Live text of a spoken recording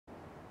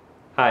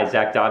Hi,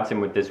 Zach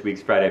Dobson with this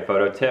week's Friday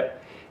Photo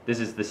Tip. This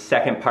is the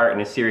second part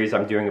in a series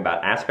I'm doing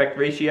about aspect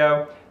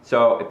ratio.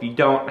 So if you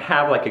don't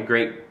have like a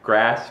great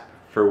grasp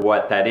for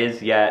what that is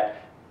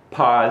yet,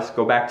 pause,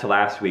 go back to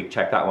last week,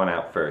 check that one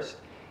out first.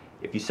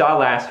 If you saw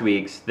last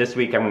week's, this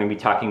week I'm going to be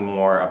talking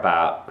more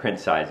about print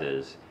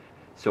sizes.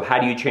 So how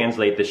do you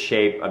translate the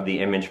shape of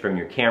the image from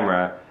your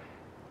camera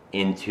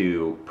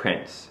into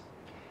prints?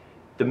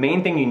 The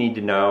main thing you need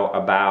to know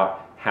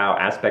about how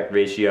aspect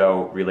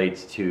ratio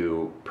relates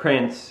to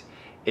prints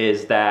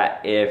is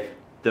that if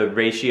the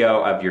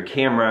ratio of your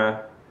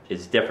camera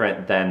is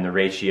different than the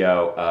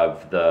ratio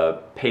of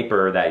the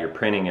paper that you're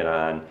printing it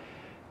on,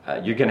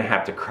 you're going to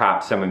have to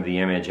crop some of the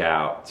image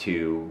out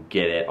to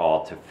get it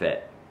all to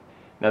fit.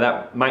 Now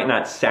that might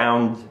not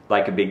sound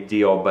like a big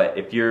deal, but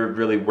if you're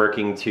really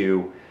working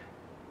to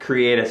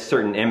create a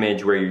certain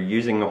image where you're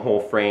using the whole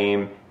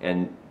frame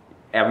and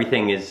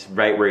everything is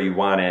right where you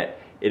want it,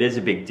 it is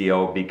a big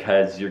deal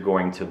because you're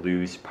going to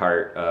lose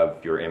part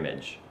of your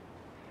image.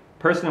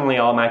 Personally,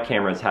 all my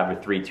cameras have a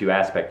 3:2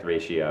 aspect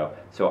ratio,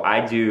 so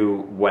I do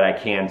what I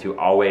can to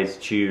always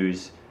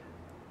choose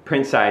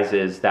print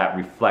sizes that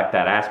reflect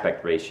that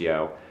aspect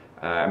ratio.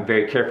 I'm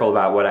very careful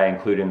about what I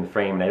include in the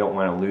frame and I don't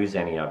want to lose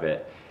any of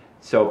it.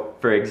 So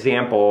for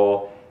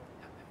example,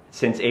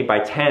 since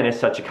 8x10 is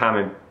such a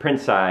common print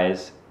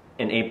size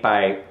and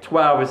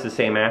 8x12 is the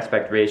same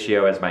aspect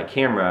ratio as my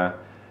camera,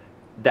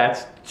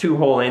 that's 2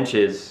 whole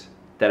inches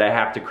that I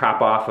have to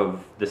crop off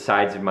of the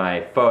sides of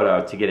my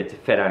photo to get it to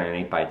fit on an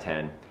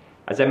 8x10.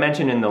 As I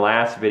mentioned in the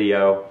last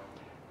video,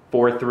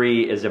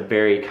 4:3 is a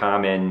very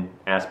common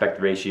aspect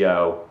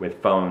ratio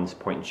with phones,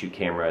 point and shoot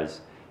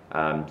cameras,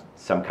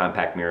 some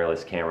compact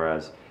mirrorless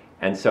cameras.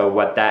 And so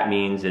what that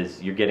means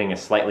is you're getting a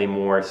slightly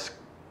more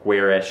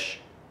squarish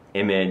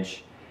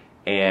image,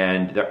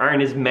 and there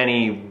aren't as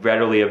many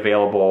readily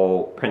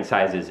available print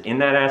sizes in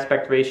that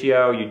aspect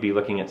ratio. You'd be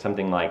looking at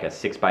something like a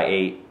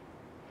 6x8.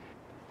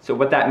 So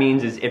what that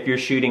means is if you're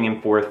shooting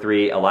in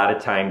 4:3, a lot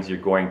of times you're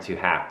going to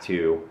have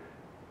to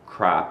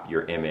crop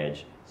your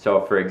image.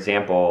 So for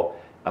example,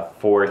 a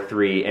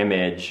 4:3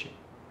 image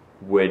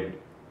would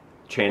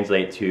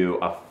translate to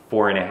a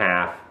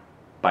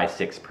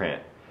 4.5x6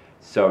 print.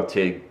 So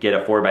to get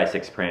a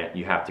 4x6 print,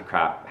 you have to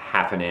crop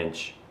 1/2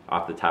 inch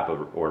off the top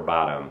of, or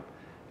bottom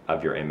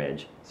of your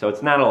image. So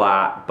it's not a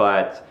lot,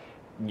 but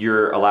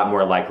you're a lot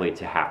more likely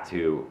to have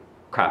to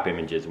crop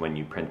images when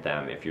you print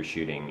them if you're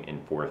shooting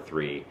in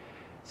 4:3.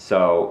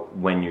 So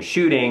when you're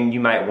shooting, you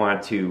might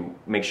want to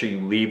make sure you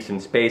leave some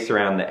space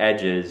around the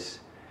edges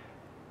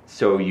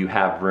so you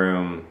have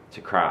room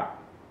to crop.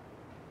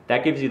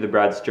 That gives you the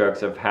broad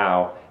strokes of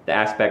how the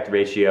aspect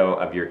ratio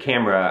of your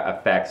camera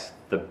affects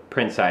the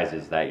print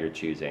sizes that you're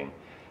choosing.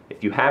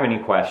 If you have any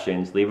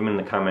questions, leave them in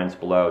the comments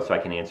below so I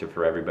can answer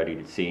for everybody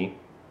to see.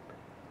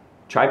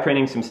 Try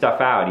printing some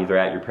stuff out, either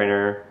at your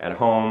printer at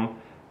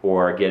home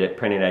or get it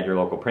printed at your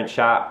local print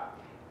shop.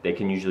 They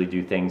can usually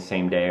do things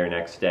same day or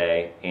next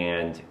day,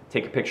 and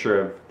take a picture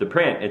of the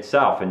print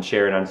itself and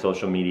share it on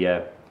social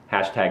media.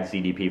 Hashtag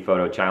ZDP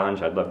Photo Challenge.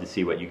 I'd love to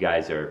see what you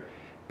guys are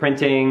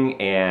printing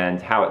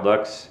and how it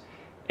looks,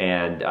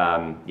 and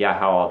yeah,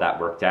 how all that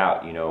worked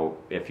out. You know,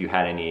 if you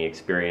had any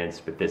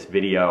experience with this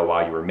video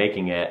while you were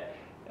making it,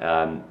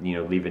 you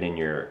know, leave it in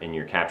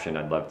your caption.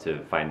 I'd love to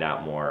find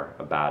out more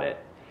about it.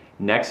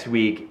 Next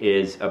week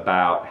is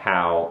about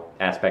how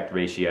aspect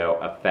ratio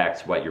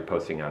affects what you're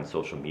posting on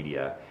social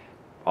media.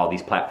 All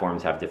these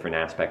platforms have different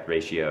aspect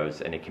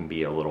ratios and it can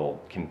be a little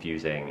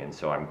confusing, and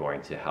so I'm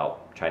going to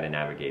help try to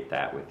navigate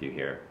that with you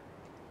here.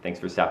 Thanks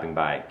for stopping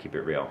by. Keep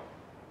it real.